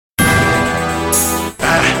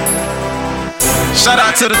Shout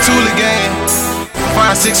out to the Toofa gang,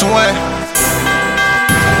 561.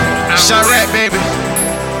 Shot rat, baby.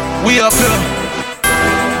 We up here.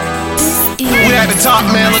 We at the top,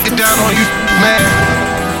 man. Looking down on you, man.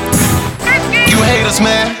 You haters,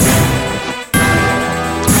 man.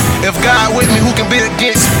 If God with me, who can be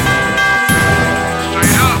against me?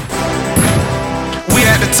 Straight up. We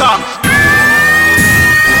at the top.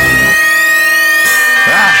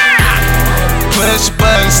 Push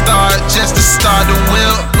button start just to start the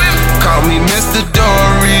wheel. Call me Mr.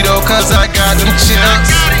 Dorito, cause I got them chips.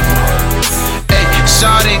 Hey,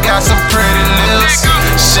 shawty got some pretty lips.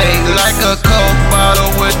 Shake like a Coke bottle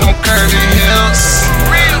with them curvy hips.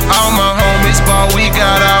 All my homies ball, we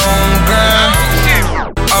got our own grind.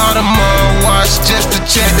 Audemars watch just to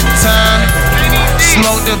check the time.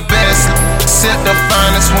 Smoke the best, sip the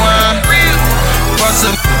finest wine. Bust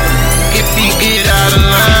a if he get out of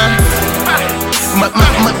line.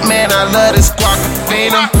 Man, I love this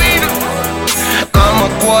Guacafina. I'm a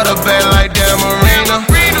quarterback like Dan Marino.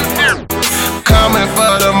 Coming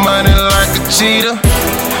for the money like a cheetah.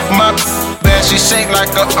 My bad, she shake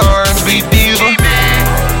like a R&B diva.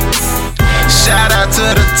 Shout out to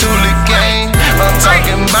the Toofa gang. I'm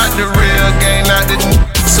talking about the real gang, not the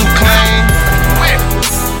who claim.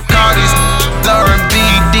 Call these R&B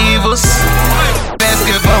divas. Best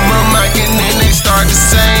give them a mic and then they start to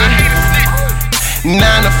sing. 9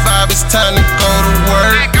 to 5, it's time to go to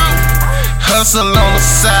work. Hustle on the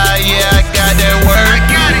side, yeah, I got that work.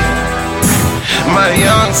 My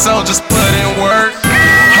young soldiers put in work.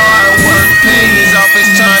 Hard work pays off,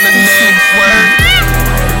 it's time to network.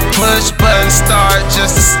 Push button start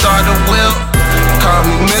just to start the wheel. Call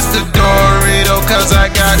me Mr. Dorito, cause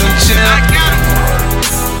I got them chips.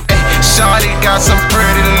 Hey, shawty got some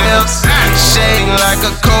pretty lips. Shake like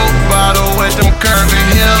a Coke bottle with them curvy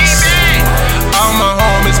hips. All my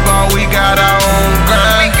homies ball, we got our own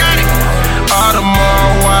grind.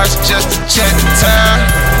 Audemars watch just to check the time.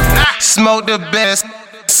 Smoke the best,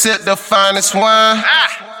 sip the finest wine.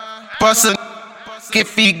 Bust a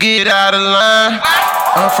if he get out of line.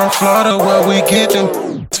 I'm from Florida where we get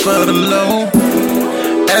them for the low.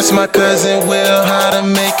 Ask my cousin Will how to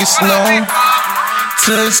make it snow.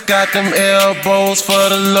 Tuss got them elbows for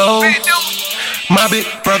the low. My big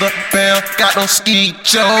brother Bam got them ski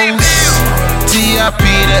joes. T.I.P.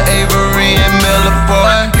 to Avery and Miller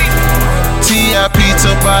boy. T.I.P.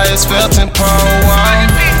 Tobias Felton Paul Wall.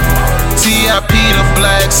 T.I.P. to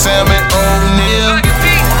Black Salmon O'Neal.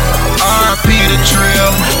 R.I.P. to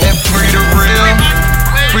Trill and Free the Real.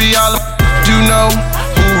 Free all of you know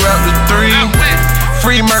who rap the 3.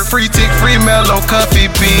 Free Merc, free Tick, free Mellow, Cuffy,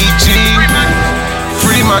 BG.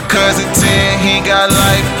 Free my cousin 10, he got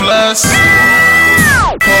life plus.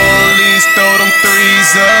 Police throw them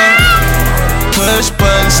 3s up.